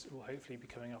will hopefully be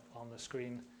coming up on the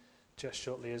screen just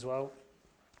shortly as well.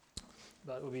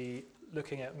 But we'll be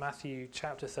looking at Matthew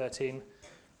chapter 13,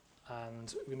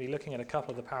 and we'll be looking at a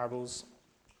couple of the parables.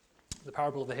 The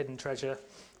parable of the hidden treasure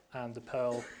and the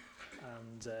pearl,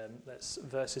 and that's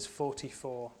verses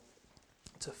 44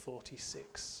 to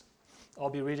 46. I'll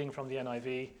be reading from the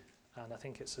NIV, and I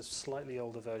think it's a slightly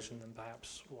older version than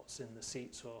perhaps what's in the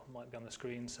seats or might be on the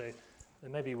screen, so there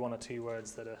may be one or two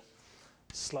words that are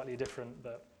slightly different,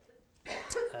 but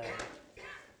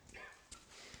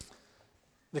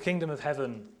the kingdom of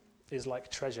heaven is like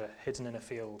treasure hidden in a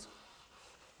field.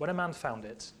 When a man found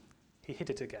it, he hid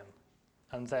it again,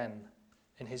 and then,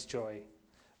 in his joy,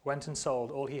 went and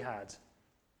sold all he had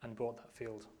and bought that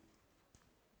field.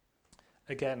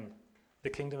 Again, the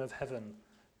kingdom of heaven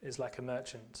is like a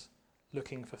merchant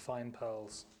looking for fine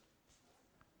pearls.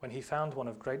 When he found one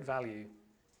of great value,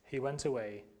 he went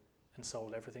away and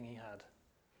sold everything he had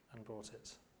and bought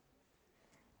it.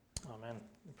 Amen.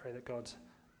 We pray that God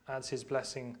adds his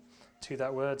blessing to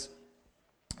that word.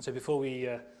 So before we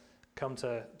come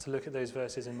to look at those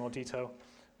verses in more detail,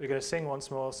 we're going to sing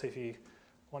once more. So if you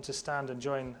want to stand and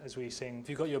join as we sing, if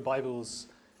you've got your Bibles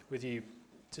with you,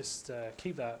 just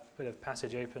keep that bit of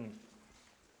passage open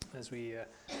as we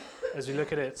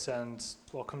look at it. And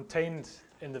contained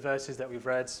in the verses that we've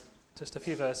read, just a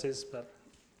few verses, but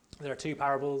there are two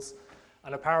parables.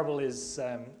 And a parable is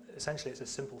essentially it's a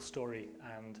simple story,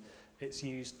 and it's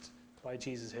used by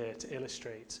Jesus here to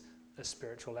illustrate a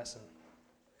spiritual lesson.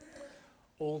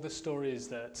 All the stories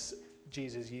that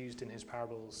Jesus used in his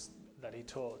parables that he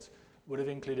taught would have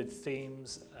included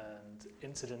themes and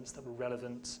incidents that were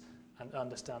relevant and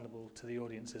understandable to the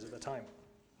audiences at the time.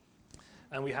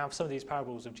 And we have some of these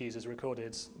parables of Jesus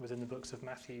recorded within the books of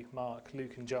Matthew, Mark,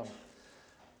 Luke, and John,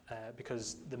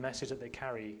 because the message that they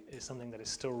carry is something that is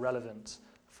still relevant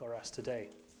for us today.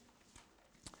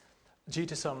 Due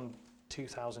to some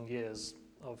 2,000 years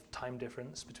of time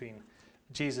difference between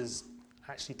Jesus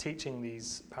actually teaching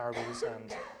these parables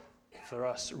and for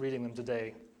us reading them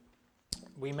today,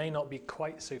 we may not be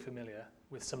quite so familiar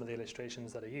with some of the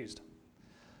illustrations that are used.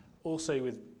 Also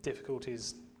with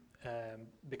difficulties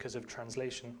because of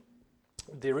translation.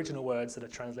 The original words that are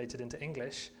translated into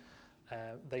English,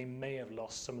 they may have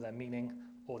lost some of their meaning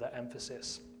or their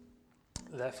emphasis.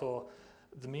 Therefore,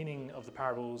 the meaning of the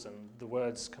parables and the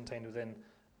words contained within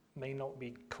may not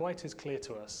be quite as clear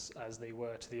to us as they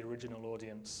were to the original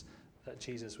audience that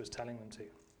Jesus was telling them to.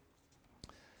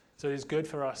 So it is good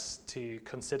for us to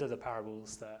consider the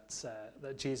parables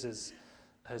that Jesus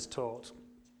has taught,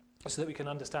 so that we can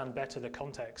understand better the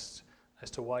context as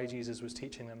to why Jesus was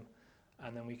teaching them,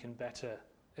 and then we can better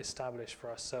establish for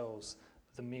ourselves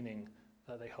the meaning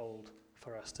that they hold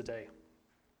for us today.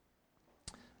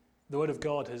 The Word of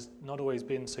God has not always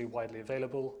been so widely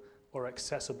available or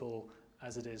accessible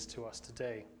as it is to us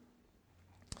today.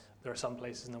 There are some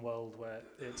places in the world where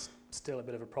it's still a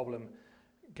bit of a problem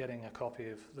getting a copy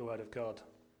of the Word of God.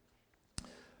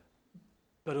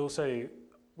 But also,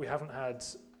 we haven't had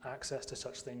access to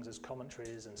such things as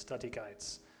commentaries and study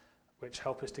guides, which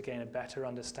help us to gain a better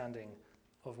understanding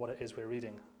of what it is we're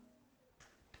reading.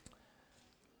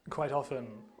 Quite often,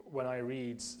 when I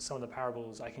read some of the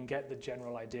parables, I can get the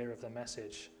general idea of the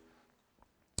message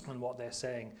and what they're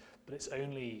saying, but it's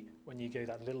only when you go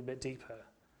that little bit deeper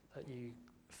that you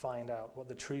find out what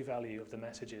the true value of the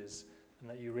message is and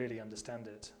that you really understand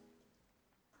it.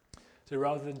 So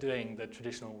rather than doing the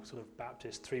traditional sort of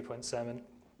Baptist 3-point sermon,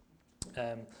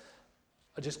 I'll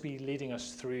just be leading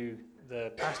us through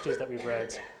the passages that we've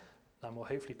read, and we'll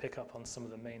hopefully pick up on some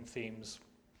of the main themes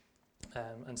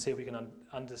and see if we can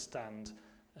understand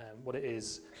what it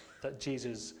is that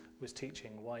Jesus was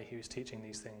teaching, why he was teaching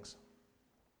these things.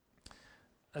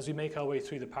 As we make our way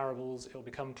through the parables, it will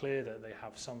become clear that they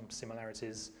have some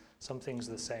similarities. Some things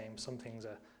are the same, some things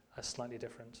are slightly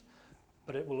different.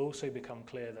 But it will also become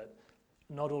clear that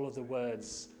not all of the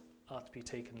words are to be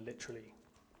taken literally.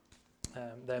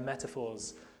 They're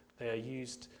metaphors. They are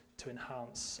used to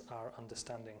enhance our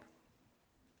understanding.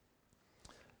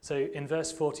 So in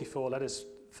verse 44, let us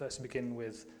first begin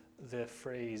with the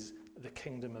phrase, the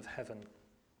kingdom of heaven.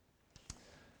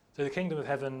 So the kingdom of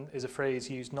heaven is a phrase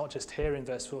used not just here in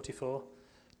verse 44,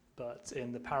 but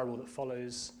in the parable that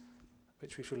follows,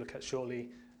 which we shall look at shortly,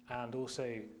 and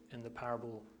also in the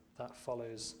parable that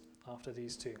follows after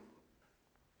these two.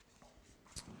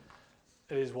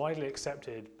 It is widely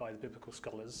accepted by the biblical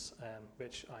scholars,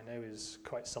 which I know is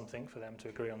quite something for them to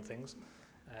agree on things.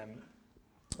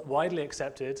 Widely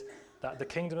accepted that the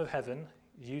kingdom of heaven,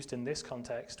 used in this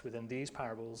context within these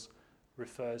parables,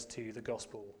 refers to the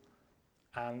gospel,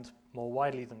 and more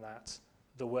widely than that,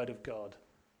 the word of God,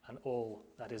 and all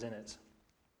that is in it.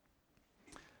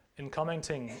 In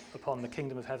commenting upon the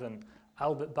kingdom of heaven,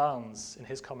 Albert Barnes, in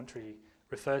his commentary,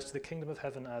 refers to the kingdom of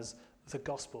heaven as the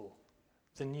gospel,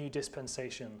 the new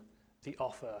dispensation, the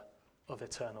offer of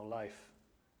eternal life.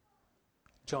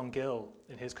 John Gill,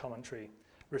 in his commentary,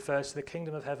 refers to the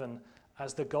kingdom of heaven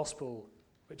as the gospel,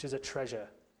 which is a treasure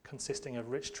consisting of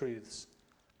rich truths,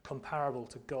 comparable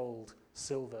to gold,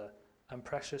 silver, and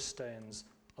precious stones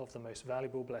of the most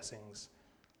valuable blessings,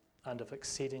 and of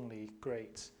exceedingly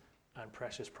great and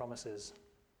precious promises.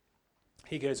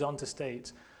 He goes on to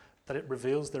state that it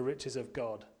reveals the riches of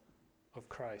God, of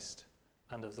Christ,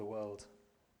 and of the world.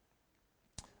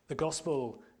 The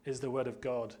gospel is the word of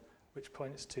God, which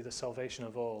points to the salvation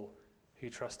of all who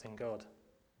trust in God.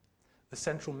 The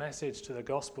central message to the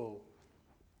gospel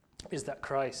is that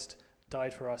Christ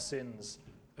died for our sins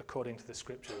according to the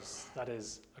scriptures, that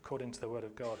is, according to the word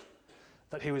of God,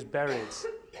 that he was buried,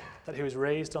 that he was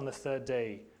raised on the third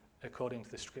day according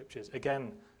to the scriptures,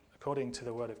 again, according to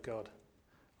the word of God.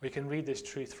 We can read this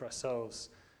truth for ourselves.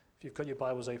 If you've got your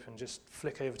Bibles open, just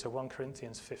flick over to 1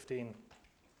 Corinthians 15,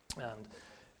 and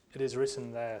it is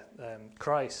written there,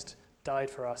 Christ died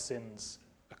for our sins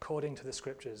according to the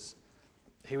scriptures.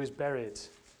 He was buried.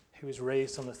 He was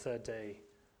raised on the third day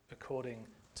according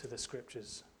to the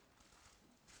scriptures.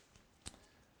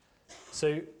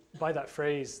 So by that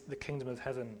phrase, the kingdom of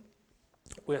heaven,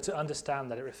 we are to understand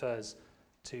that it refers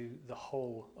to the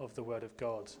whole of the word of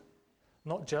God,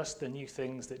 not just the new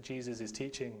things that Jesus is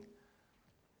teaching,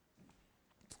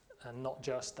 and not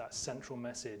just that central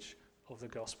message of the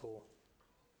gospel.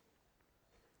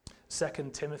 2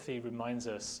 Timothy reminds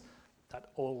us that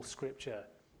all scripture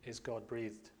is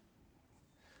God-breathed.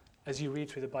 As you read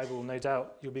through the Bible, no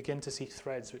doubt you'll begin to see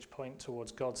threads which point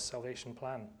towards God's salvation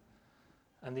plan.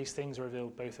 And these things are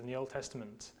revealed both in the Old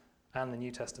Testament and the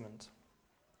New Testament.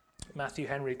 Matthew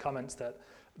Henry comments that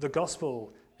the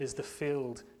gospel is the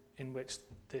field in which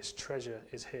this treasure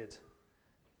is hid.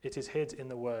 It is hid in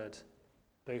the word,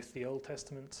 both the Old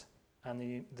Testament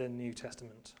and the New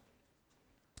Testament.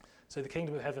 So the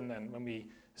kingdom of heaven then, when we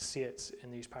see it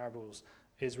in these parables,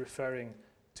 is referring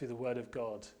to the word of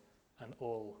God and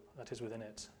all that is within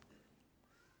it.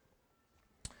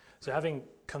 So having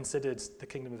considered the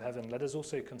kingdom of heaven, let us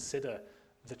also consider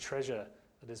the treasure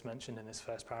that is mentioned in this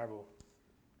first parable.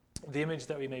 The image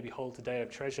that we maybe hold today of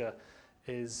treasure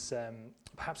is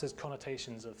perhaps has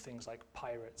connotations of things like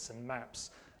pirates and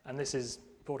maps, and this is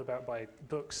brought about by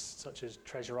books such as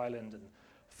Treasure Island and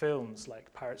films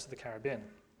like Pirates of the Caribbean.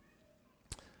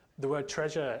 The word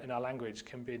treasure in our language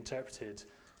can be interpreted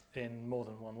in more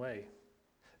than one way.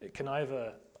 It can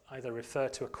either refer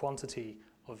to a quantity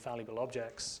of valuable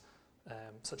objects,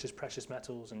 such as precious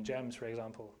metals and gems, for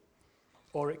example,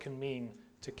 or it can mean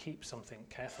to keep something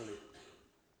carefully.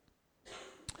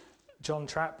 John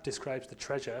Trapp describes the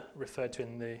treasure referred to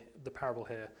in the parable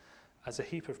here as a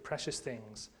heap of precious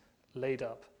things laid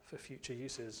up for future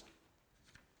uses.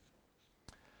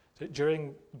 So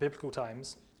during biblical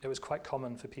times, it was quite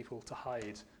common for people to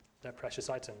hide their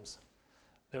precious items.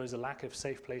 There was a lack of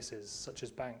safe places, such as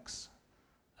banks,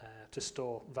 to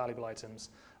store valuable items.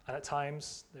 And at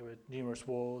times, there were numerous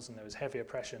wars and there was heavy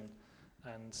oppression.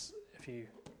 And if you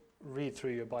read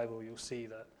through your Bible, you'll see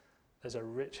that there's a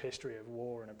rich history of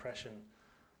war and oppression.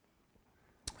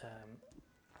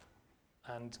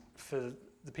 And for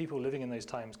the people living in those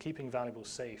times, keeping valuables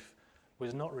safe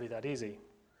was not really that easy.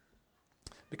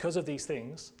 Because of these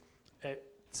things, it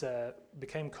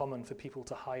became common for people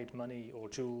to hide money or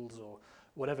jewels or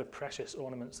whatever precious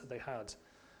ornaments that they had.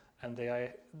 And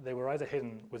they were either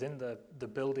hidden within the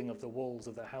building of the walls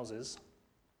of their houses,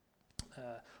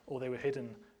 or they were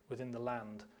hidden within the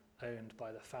land owned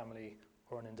by the family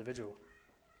or an individual.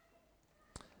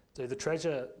 So the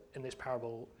treasure in this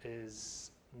parable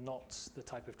is not the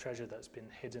type of treasure that's been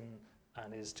hidden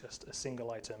and is just a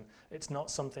single item. It's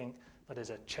not something that is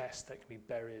a chest that can be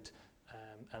buried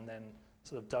and then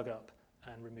sort of dug up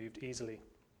and removed easily.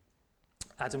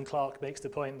 Adam Clarke makes the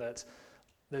point that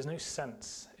there's no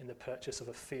sense in the purchase of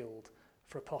a field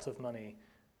for a pot of money,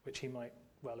 which he might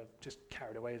well have just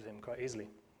carried away with him quite easily.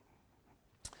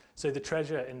 So the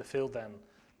treasure in the field then,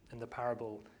 in the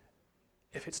parable,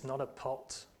 if it's not a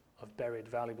pot of buried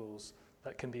valuables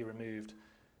that can be removed,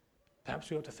 perhaps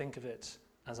we ought to think of it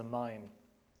as a mine,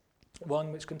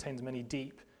 one which contains many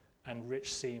deep and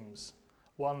rich seams,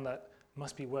 one that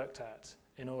must be worked at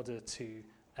in order to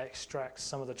extract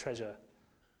some of the treasure.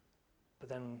 But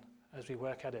then as we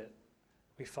work at it,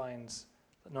 we find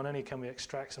that not only can we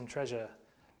extract some treasure,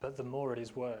 but the more it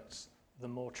is worked, the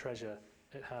more treasure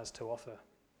it has to offer.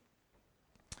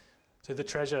 So the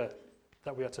treasure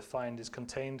that we are to find is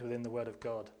contained within the Word of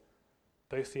God,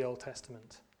 both the Old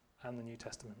Testament and the New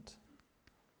Testament.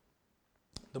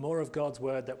 The more of God's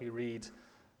Word that we read,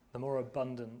 the more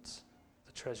abundant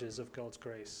the treasures of God's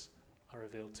grace are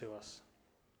revealed to us.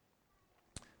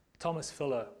 Thomas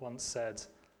Fuller once said,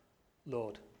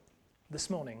 "Lord, this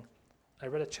morning I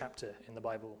read a chapter in the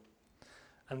Bible,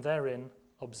 and therein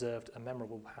observed a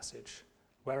memorable passage,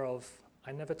 whereof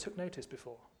I never took notice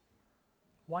before.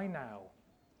 Why now,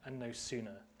 and no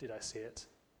sooner did I see it?"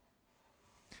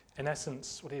 In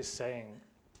essence, what he is saying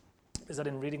is that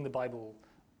in reading the Bible,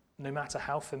 no matter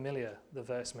how familiar the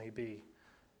verse may be,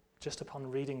 just upon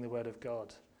reading the Word of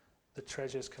God, the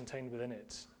treasures contained within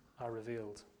it are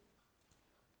revealed.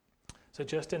 So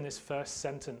just in this first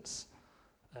sentence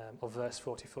of verse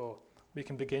 44, we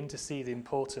can begin to see the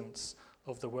importance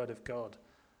of the Word of God.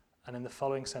 And in the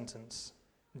following sentence,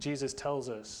 Jesus tells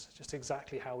us just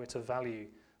exactly how we're to value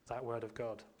that Word of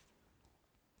God.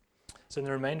 So in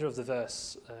the remainder of the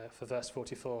verse, for verse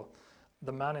 44,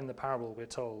 the man in the parable, we're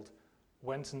told,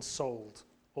 went and sold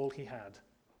all he had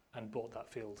and bought that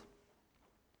field.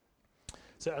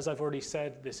 So as I've already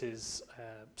said, this is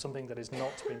something that is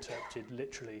not to be interpreted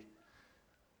literally.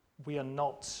 We are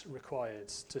not required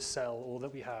to sell all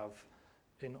that we have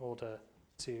in order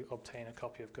to obtain a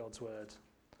copy of God's Word,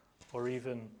 or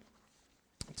even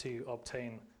to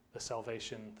obtain the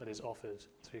salvation that is offered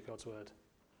through God's Word.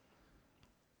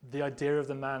 The idea of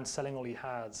the man selling all he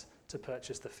had to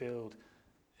purchase the field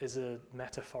is a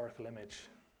metaphorical image.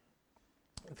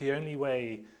 The only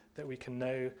way that we can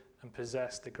know and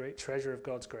possess the great treasure of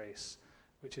God's grace,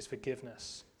 which is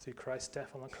forgiveness through Christ's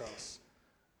death on the cross,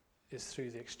 is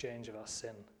through the exchange of our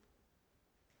sin.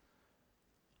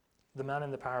 The man in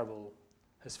the parable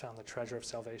has found the treasure of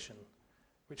salvation,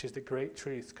 which is the great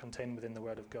truth contained within the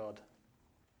Word of God.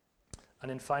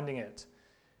 And in finding it,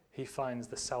 he finds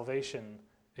the salvation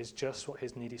is just what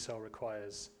his needy soul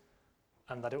requires,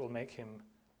 and that it will make him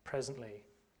presently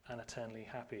and eternally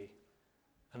happy.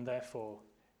 And therefore,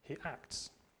 he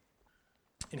acts.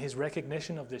 In his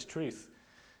recognition of this truth,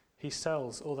 he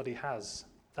sells all that he has.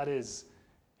 That is,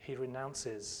 he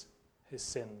renounces his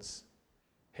sins.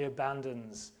 He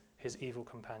abandons his evil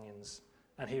companions,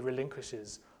 and he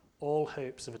relinquishes all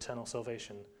hopes of eternal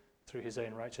salvation through his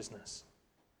own righteousness.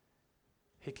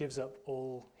 He gives up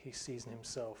all he sees in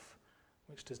himself,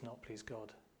 which does not please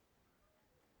God.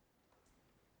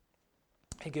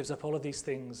 He gives up all of these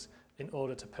things in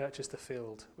order to purchase the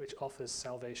field which offers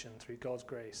salvation through God's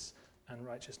grace and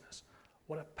righteousness.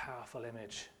 What a powerful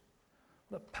image.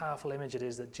 What a powerful image it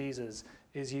is that Jesus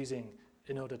is using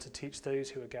in order to teach those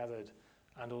who are gathered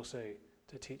and also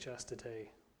to teach us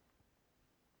today.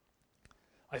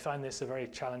 I find this a very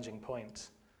challenging point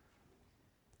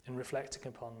in reflecting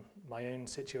upon my own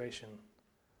situation.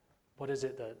 What is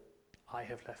it that I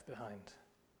have left behind?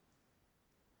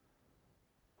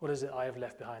 What is it I have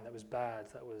left behind that was bad,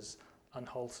 that was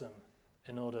unwholesome,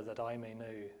 in order that I may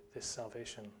know this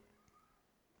salvation?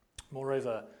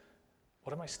 Moreover,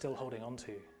 what am I still holding on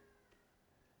to?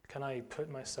 Can I put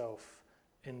myself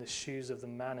in the shoes of the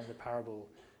man in the parable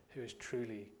who has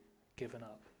truly given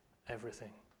up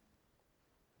everything?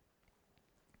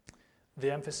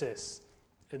 The emphasis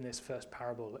in this first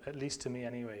parable, at least to me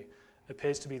anyway,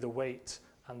 appears to be the weight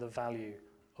and the value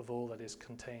of all that is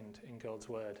contained in God's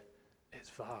Word. It's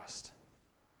vast.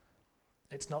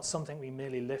 It's not something we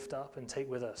merely lift up and take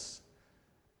with us.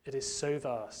 It is so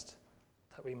vast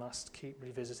that we must keep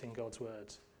revisiting God's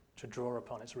Word to draw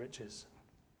upon its riches.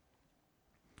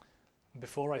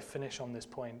 Before I finish on this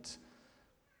point,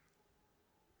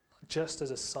 just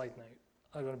as a side note,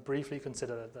 I want to briefly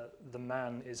consider that the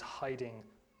man is hiding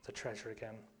the treasure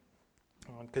again,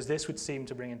 because this would seem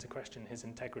to bring into question his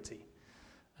integrity.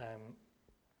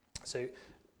 So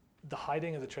the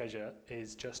hiding of the treasure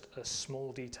is just a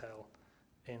small detail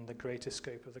in the greater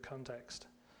scope of the context,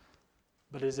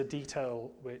 but it is a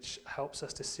detail which helps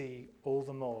us to see all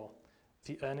the more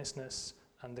the earnestness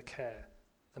and the care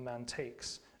the man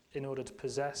takes in order to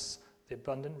possess the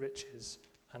abundant riches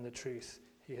and the truth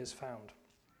he has found.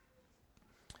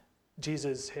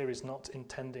 Jesus here is not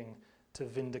intending to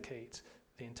vindicate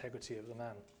the integrity of the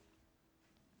man.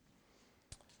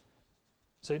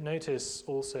 So notice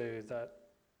also that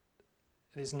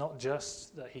it is not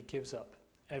just that he gives up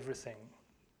everything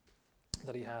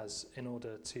that he has in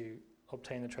order to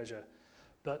obtain the treasure,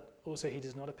 but also he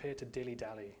does not appear to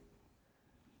dilly-dally.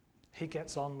 He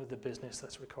gets on with the business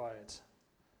that's required,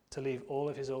 to leave all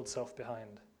of his old self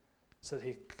behind so that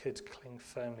he could cling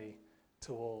firmly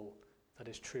to all that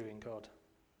is true in God.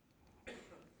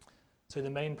 So the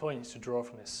main points to draw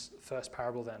from this first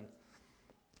parable then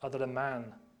are that a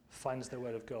man finds the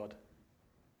Word of God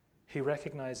he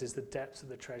recognizes the depth of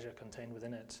the treasure contained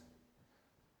within it.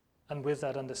 And with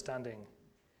that understanding,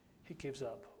 he gives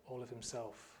up all of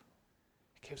himself.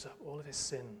 He gives up all of his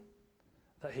sin,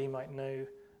 that he might know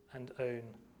and own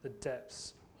the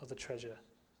depths of the treasure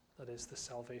that is the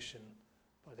salvation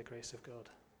by the grace of God.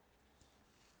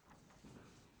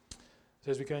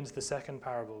 So as we go into the second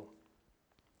parable,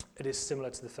 it is similar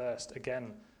to the first.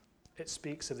 Again, it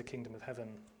speaks of the kingdom of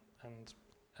heaven. And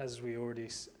as we already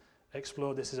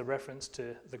explored, this is a reference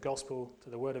to the gospel, to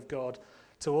the word of God,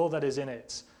 to all that is in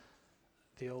it,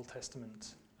 the Old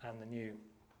Testament and the New.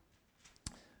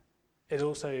 It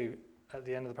also, at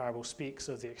the end of the parable, speaks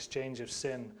of the exchange of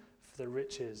sin for the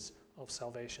riches of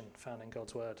salvation found in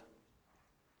God's word.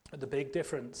 But the big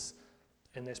difference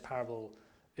in this parable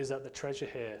is that the treasure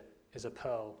here is a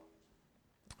pearl.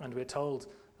 And we're told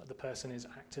that the person is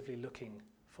actively looking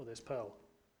for this pearl.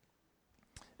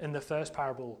 In the first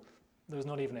parable, there was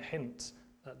not even a hint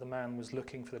that the man was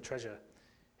looking for the treasure.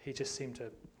 He just seemed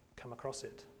to come across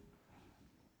it.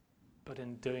 But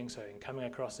in doing so, in coming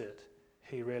across it,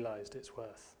 he realized its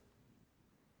worth.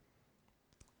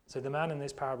 So the man in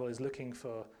this parable is looking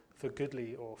for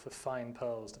goodly or for fine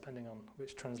pearls, depending on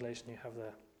which translation you have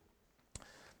there.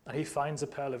 And he finds a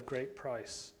pearl of great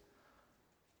price.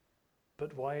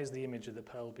 But why is the image of the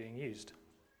pearl being used?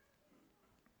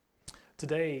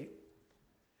 Today,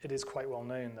 it is quite well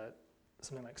known that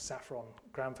something like saffron,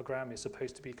 gram for gram, is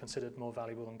supposed to be considered more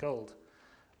valuable than gold.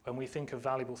 When we think of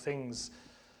valuable things,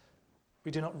 we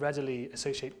do not readily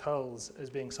associate pearls as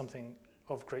being something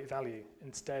of great value.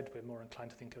 Instead, we're more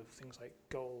inclined to think of things like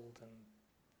gold and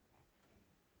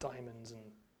diamonds and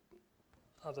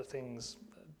other things.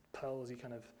 Pearls you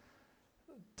kind of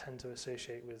tend to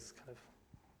associate with kind of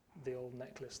the old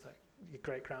necklace that your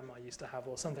great-grandma used to have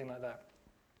or something like that.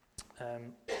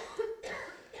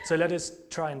 So let us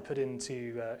try and put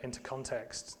into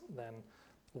context then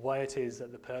why it is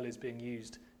that the pearl is being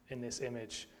used in this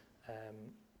image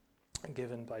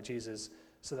given by Jesus,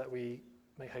 so that we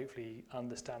may hopefully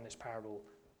understand this parable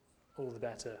all the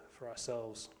better for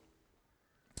ourselves.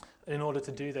 In order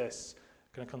to do this,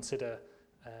 we're going to consider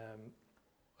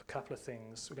a couple of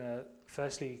things. We're going to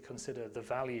firstly consider the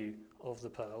value of the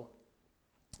pearl.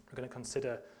 We're going to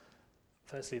consider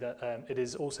firstly that it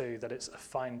is also that it's a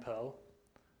fine pearl,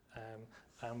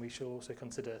 and we shall also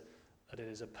consider that it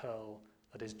is a pearl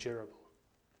that is durable.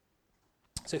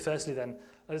 So firstly then,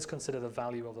 let us consider the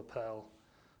value of the pearl.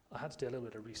 I had to do a little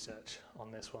bit of research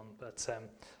on this one, but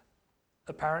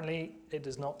apparently it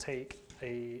does not take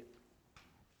a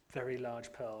very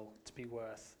large pearl to be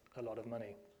worth a lot of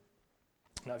money.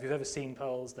 Now, if you've ever seen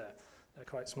pearls, they're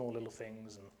quite small little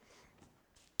things,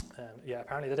 and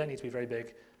apparently they don't need to be very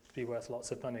big to be worth lots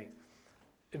of money.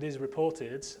 It is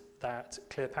reported that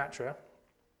Cleopatra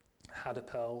had a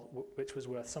pearl which was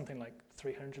worth something like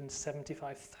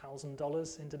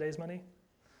 $375,000 in today's money.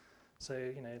 So,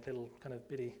 a little kind of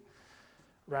bitty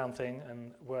round thing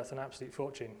and worth an absolute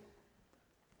fortune.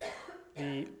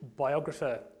 The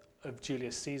biographer of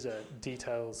Julius Caesar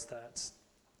details that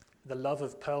the love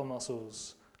of pearl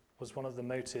mussels was one of the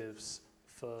motives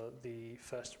for the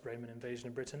first Roman invasion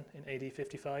of Britain in AD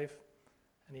 55.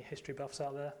 Any history buffs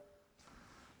out there?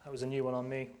 That was a new one on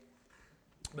me.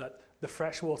 But the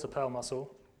freshwater pearl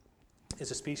mussel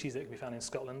is a species that can be found in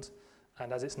Scotland,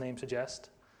 and as its name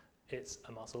suggests, it's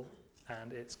a mussel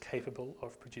and it's capable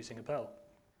of producing a pearl.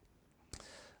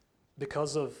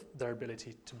 Because of their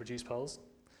ability to produce pearls,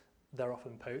 they're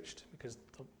often poached because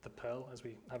the pearl, as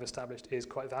we have established, is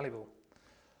quite valuable.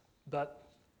 But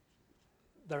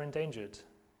they're endangered,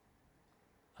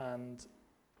 and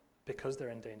because they're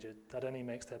endangered, that only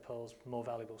makes their pearls more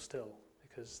valuable still,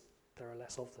 because there are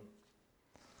less of them.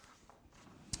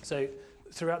 So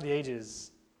throughout the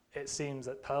ages, it seems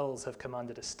that pearls have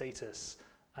commanded a status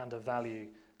and a value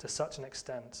to such an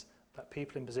extent that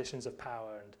people in positions of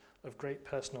power and of great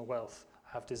personal wealth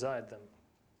have desired them.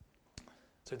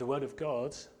 So the word of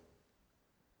God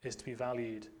is to be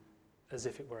valued as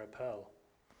if it were a pearl,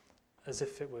 as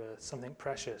if it were something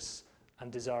precious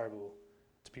and desirable,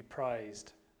 to be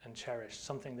prized and cherished,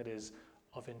 something that is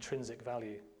of intrinsic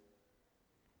value.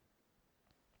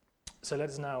 So let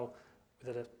us now,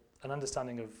 with an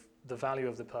understanding of the value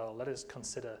of the pearl, let us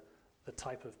consider the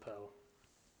type of pearl.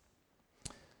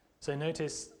 So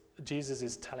notice Jesus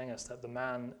is telling us that the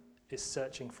man is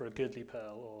searching for a goodly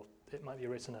pearl, or it might be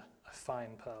written a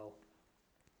fine pearl.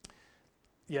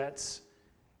 Yet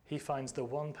he finds the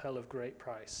one pearl of great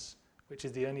price, which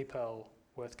is the only pearl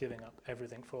worth giving up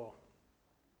everything for.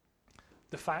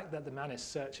 The fact that the man is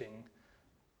searching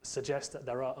suggests that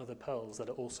there are other pearls that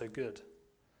are also good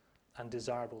and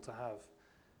desirable to have.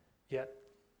 Yet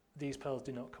these pearls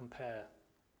do not compare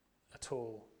at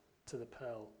all to the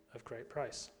pearl of great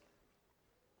price.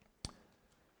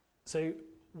 So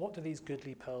what do these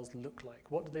goodly pearls look like?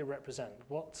 What do they represent?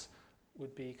 What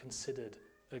would be considered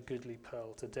a goodly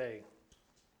pearl today?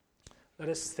 Let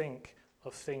us think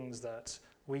of things that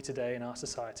we today in our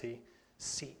society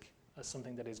seek as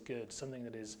something that is good, something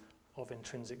that is of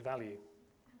intrinsic value.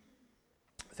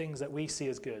 Things that we see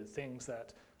as good, things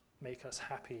that make us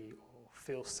happy or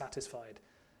feel satisfied,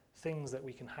 things that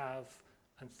we can have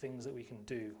and things that we can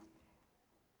do.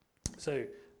 So,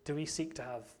 do we seek to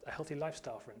have a healthy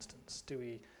lifestyle, for instance? Do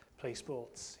we play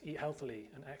sports, eat healthily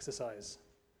and exercise?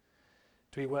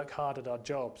 Do we work hard at our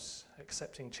jobs,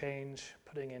 accepting change,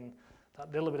 putting in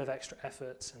that little bit of extra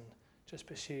effort and just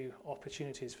pursue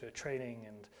opportunities for training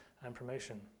and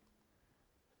promotion?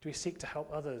 Do we seek to help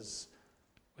others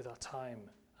with our time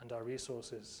and our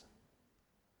resources?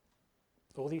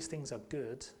 All these things are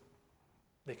good.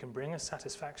 They can bring us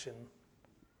satisfaction.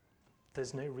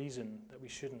 There's no reason that we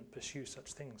shouldn't pursue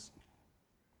such things.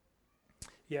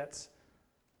 Yet,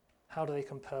 how do they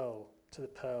compel to the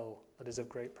pearl that is of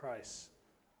great price,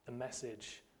 the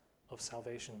message of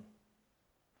salvation?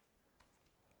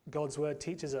 God's word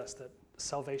teaches us that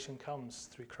salvation comes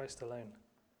through Christ alone.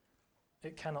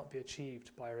 It cannot be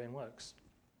achieved by our own works.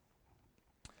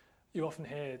 You often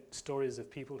hear stories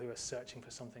of people who are searching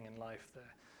for something in life. They're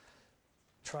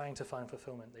trying to find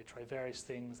fulfillment. They try various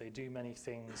things, they do many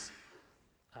things,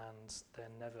 and they're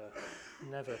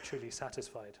never truly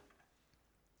satisfied.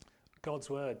 God's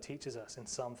word teaches us in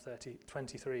Psalm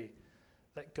 23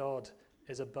 that God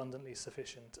is abundantly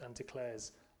sufficient and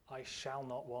declares, "I shall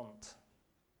not want."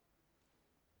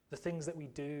 The things that we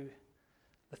do,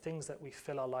 the things that we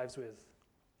fill our lives with,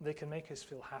 they can make us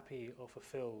feel happy or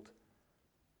fulfilled,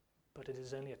 but it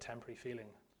is only a temporary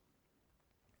feeling.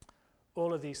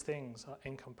 All of these things are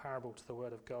incomparable to the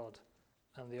word of God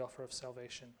and the offer of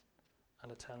salvation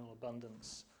and eternal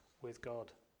abundance with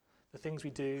God. The things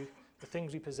we do, the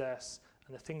things we possess,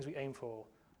 and the things we aim for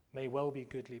may well be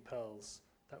goodly pearls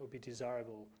that would be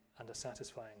desirable and are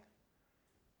satisfying,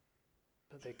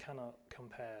 but they cannot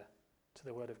compare to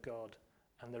the word of God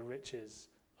and the riches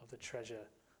of the treasure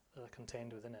that are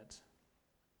contained within it.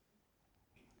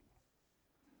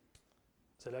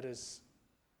 So let us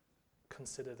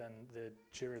consider then the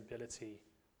durability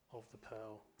of the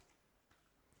pearl.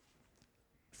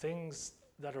 Things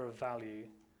that are of value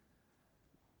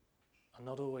are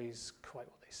not always quite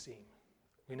what they seem.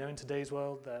 We know in today's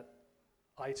world that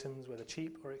items, whether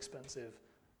cheap or expensive,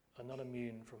 are not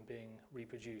immune from being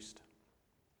reproduced.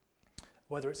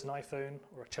 Whether it's an iPhone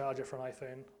or a charger for an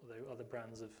iPhone, although other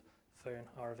brands of phone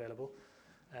are available,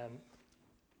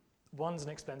 one's an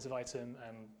expensive item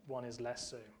and one is less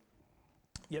so.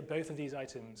 Yet both of these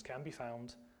items can be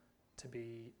found to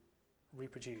be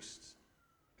reproduced.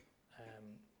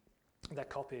 They're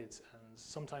copied, and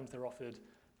sometimes they're offered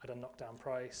at a knockdown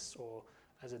price or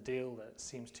as a deal that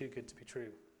seems too good to be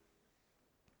true.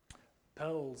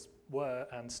 Pearls were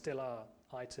and still are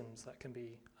items that can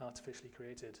be artificially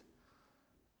created.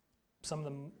 Some of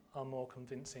them are more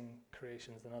convincing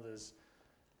creations than others.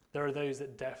 There are those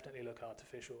that definitely look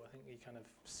artificial. I think you kind of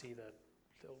see the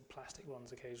little plastic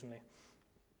ones occasionally,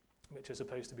 which are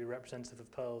supposed to be representative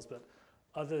of pearls, but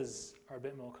others are a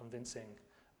bit more convincing.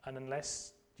 And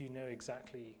unless you know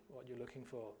exactly what you're looking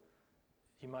for,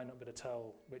 you might not be able to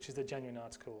tell which is the genuine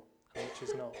article and which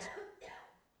is not.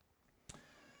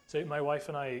 So my wife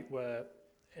and I were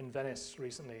in Venice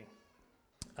recently,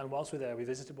 and whilst we were there, we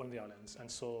visited one of the islands and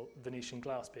saw Venetian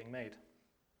glass being made.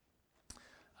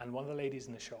 And one of the ladies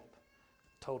in the shop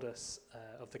told us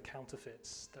of the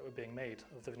counterfeits that were being made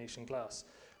of the Venetian glass.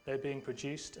 They were being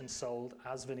produced and sold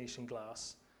as Venetian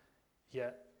glass,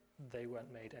 yet they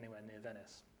weren't made anywhere near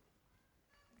Venice.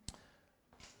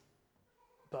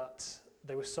 But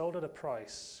they were sold at a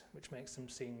price which makes them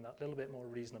seem that little bit more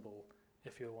reasonable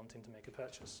if you're wanting to make a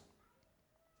purchase.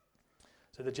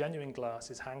 So the genuine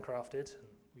glass is handcrafted, and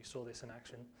we saw this in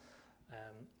action.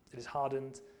 It is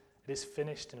hardened, it is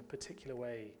finished in a particular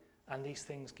way, and these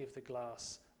things give the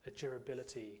glass a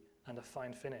durability and a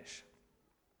fine finish.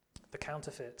 The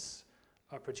counterfeits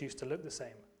are produced to look the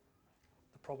same.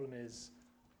 The problem is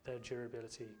their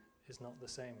durability is not the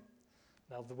same.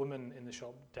 Now, the woman in the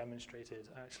shop demonstrated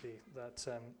actually that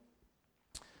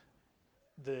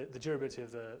the durability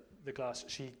of the glass,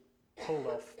 she pulled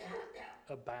off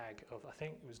a bag of, I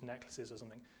think it was necklaces or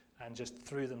something, and just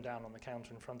threw them down on the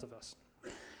counter in front of us.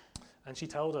 And she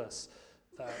told us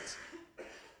that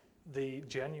the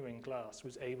genuine glass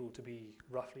was able to be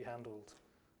roughly handled,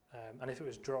 and if it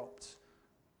was dropped,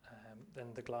 then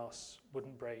the glass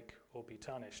wouldn't break or be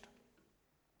tarnished.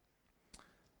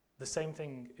 The same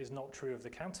thing is not true of the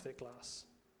counterfeit glass.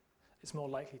 It's more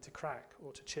likely to crack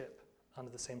or to chip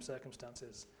under the same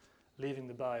circumstances, leaving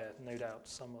the buyer, no doubt,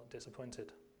 somewhat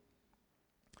disappointed.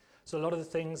 So a lot of the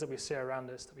things that we see around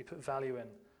us that we put value in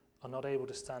are not able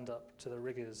to stand up to the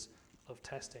rigors of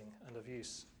testing and of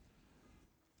use.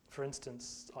 For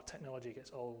instance, our technology gets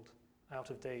old,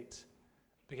 out of date,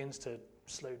 begins to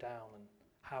slow down and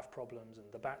have problems, and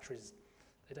the batteries,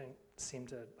 they don't seem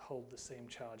to hold the same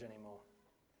charge anymore.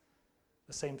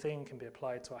 The same thing can be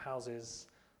applied to our houses,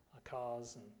 our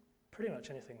cars, and pretty much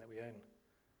anything that we own.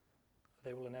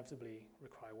 They will inevitably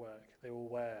require work. They will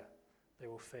wear, they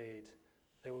will fade,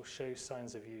 they will show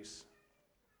signs of use.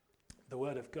 The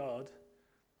Word of God,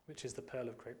 which is the pearl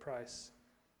of great price,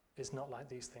 is not like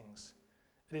these things.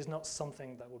 It is not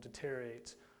something that will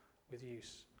deteriorate with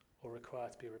use or require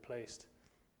to be replaced.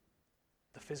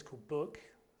 The physical book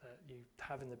that you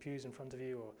have in the pews in front of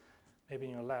you, or maybe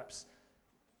in your laps,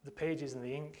 the pages and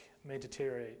the ink may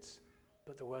deteriorate,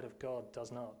 but the Word of God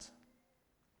does not.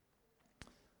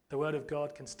 The Word of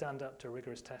God can stand up to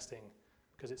rigorous testing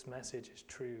because its message is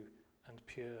true and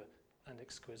pure and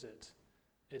exquisite.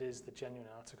 It is the genuine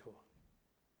article.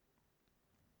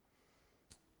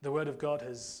 The Word of God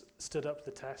has stood up to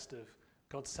the test of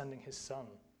God sending His Son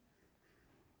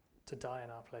to die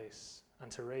in our place and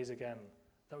to rise again,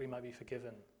 that we might be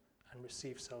forgiven and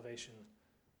receive salvation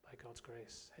by God's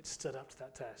grace. It stood up to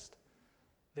that test.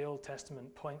 The Old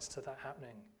Testament points to that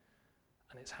happening,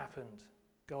 and it's happened.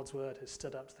 God's Word has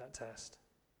stood up to that test.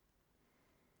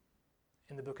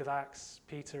 In the book of Acts,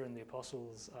 Peter and the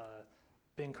apostles are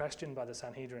being questioned by the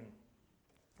Sanhedrin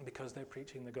because they're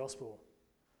preaching the gospel,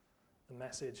 the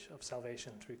message of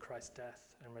salvation through Christ's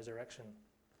death and resurrection.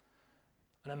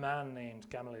 And a man named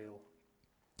Gamaliel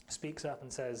speaks up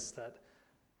and says that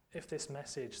if this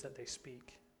message that they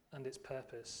speak and its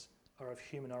purpose are of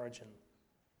human origin,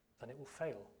 then it will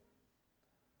fail.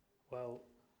 Well,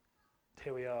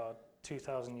 here we are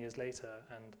 2,000 years later,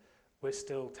 and we're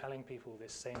still telling people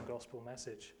this same gospel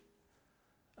message.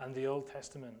 And the Old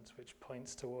Testament, which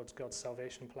points towards God's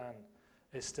salvation plan,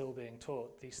 is still being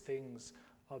taught. These things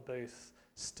are both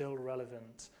still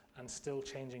relevant and still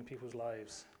changing people's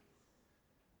lives.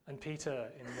 And Peter,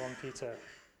 in 1 Peter,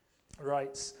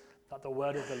 writes that the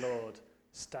word of the Lord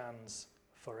stands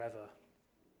forever.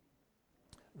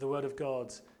 The word of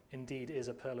God indeed is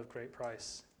a pearl of great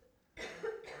price.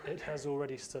 It has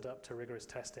already stood up to rigorous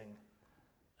testing,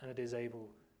 and it is able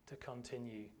to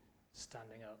continue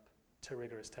standing up to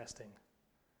rigorous testing.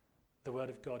 The word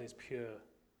of God is pure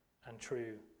and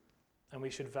true, and we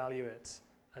should value it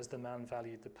as the man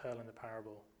valued the pearl in the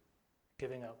parable,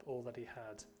 giving up all that he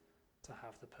had to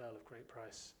have the pearl of great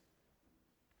price.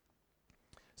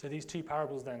 So these two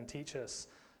parables then teach us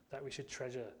that we should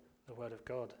treasure the word of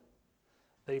God.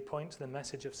 They point to the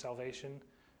message of salvation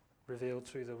revealed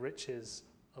through the riches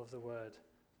of the word,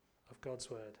 of God's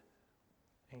word,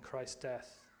 in Christ's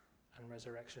death and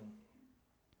resurrection.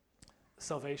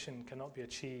 Salvation cannot be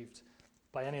achieved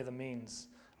by any other means.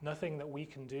 Nothing that we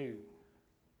can do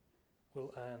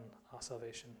will earn our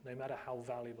salvation, no matter how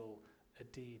valuable a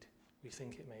deed we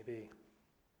think it may be.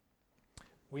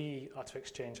 We are to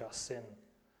exchange our sin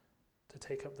to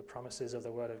take up the promises of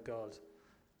the word of God,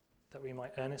 that we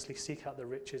might earnestly seek out the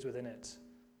riches within it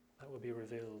that will be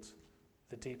revealed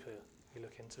the deeper we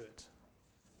look into it.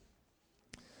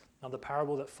 Now, the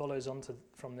parable that follows on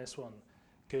from this one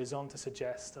goes on to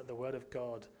suggest that the word of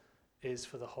God is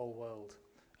for the whole world,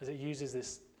 as it uses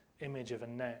this image of a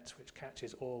net which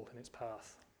catches all in its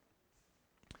path.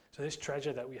 So this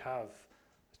treasure that we have,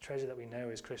 this treasure that we know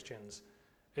as Christians,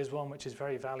 is one which is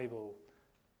very valuable,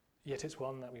 yet it's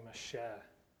one that we must share.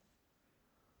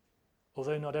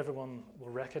 Although not everyone will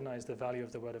recognize the value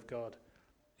of the word of God,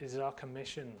 it is our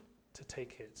commission to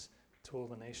take it to all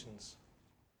the nations.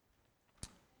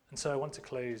 And so I want to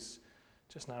close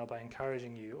just now by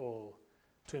encouraging you all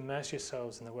to immerse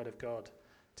yourselves in the word of God,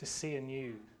 to see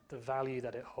anew the value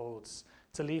that it holds,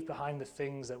 to leave behind the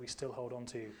things that we still hold on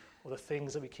to, or the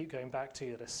things that we keep going back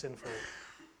to that are sinful,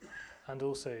 and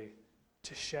also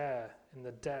to share in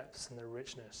the depths and the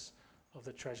richness of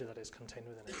the treasure that is contained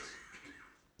within it.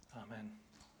 Amen.